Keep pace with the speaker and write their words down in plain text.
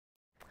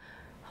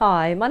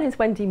Hi, my name is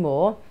Wendy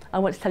Moore. I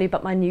want to tell you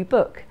about my new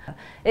book.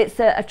 It's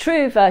a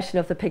true version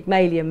of the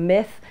Pygmalion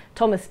myth.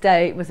 Thomas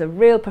Day was a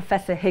real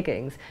Professor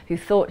Higgins who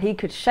thought he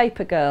could shape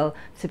a girl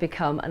to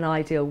become an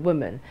ideal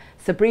woman.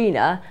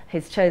 Sabrina,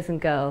 his chosen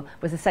girl,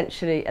 was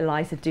essentially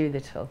Eliza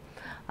Doolittle.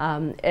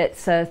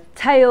 It's a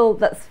tale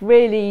that's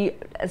really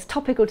as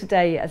topical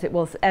today as it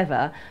was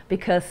ever,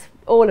 because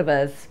all of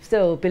us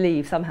still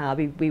believe somehow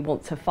we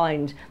want to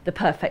find the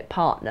perfect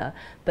partner.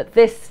 But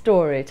this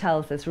story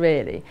tells us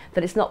really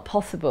that it's not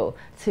possible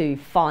to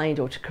find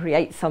or to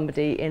create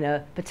somebody in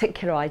a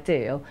particular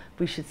ideal.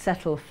 We should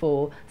settle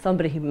for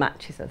somebody who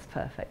matches us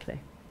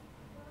perfectly.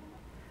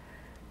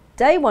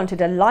 Day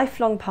wanted a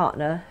lifelong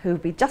partner who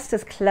would be just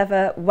as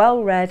clever,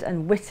 well-read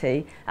and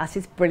witty as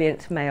his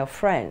brilliant male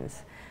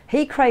friends.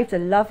 He craved a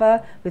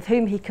lover with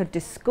whom he could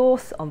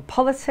discourse on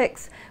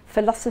politics,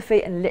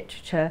 philosophy and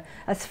literature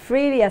as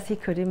freely as he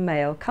could in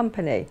male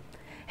company.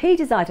 He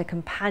desired a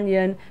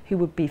companion who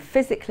would be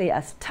physically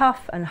as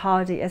tough and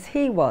hardy as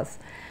he was.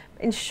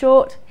 In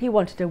short, he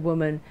wanted a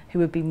woman who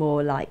would be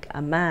more like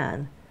a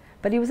man.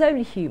 But he was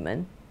only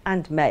human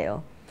and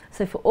male,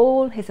 so for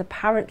all his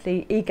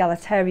apparently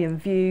egalitarian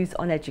views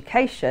on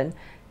education,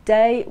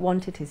 Day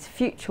wanted his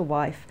future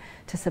wife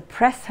to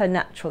suppress her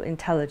natural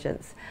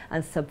intelligence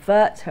and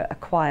subvert her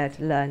acquired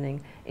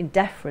learning in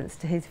deference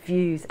to his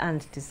views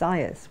and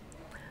desires.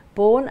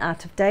 Born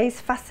out of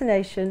Day's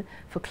fascination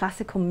for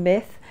classical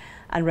myth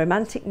and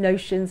romantic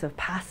notions of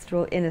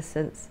pastoral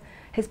innocence,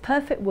 his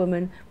perfect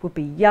woman would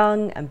be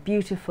young and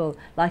beautiful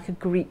like a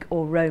Greek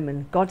or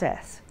Roman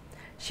goddess.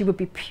 She would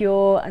be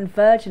pure and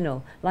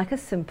virginal like a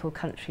simple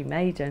country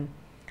maiden.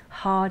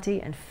 Hardy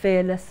and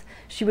fearless,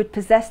 she would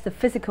possess the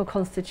physical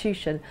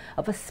constitution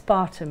of a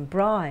Spartan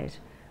bride.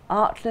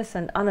 Artless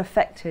and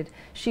unaffected,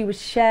 she would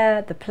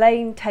share the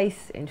plain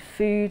tastes in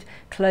food,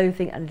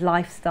 clothing and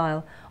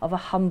lifestyle of a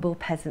humble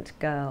peasant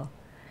girl.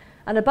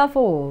 And above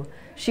all,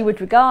 she would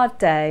regard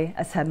Day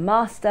as her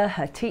master,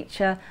 her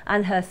teacher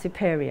and her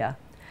superior.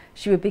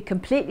 She would be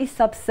completely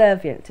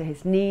subservient to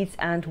his needs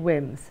and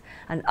whims,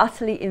 and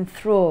utterly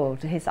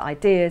enthralled to his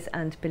ideas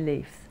and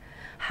beliefs.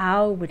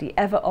 How would he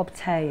ever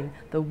obtain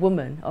the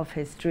woman of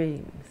his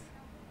dreams?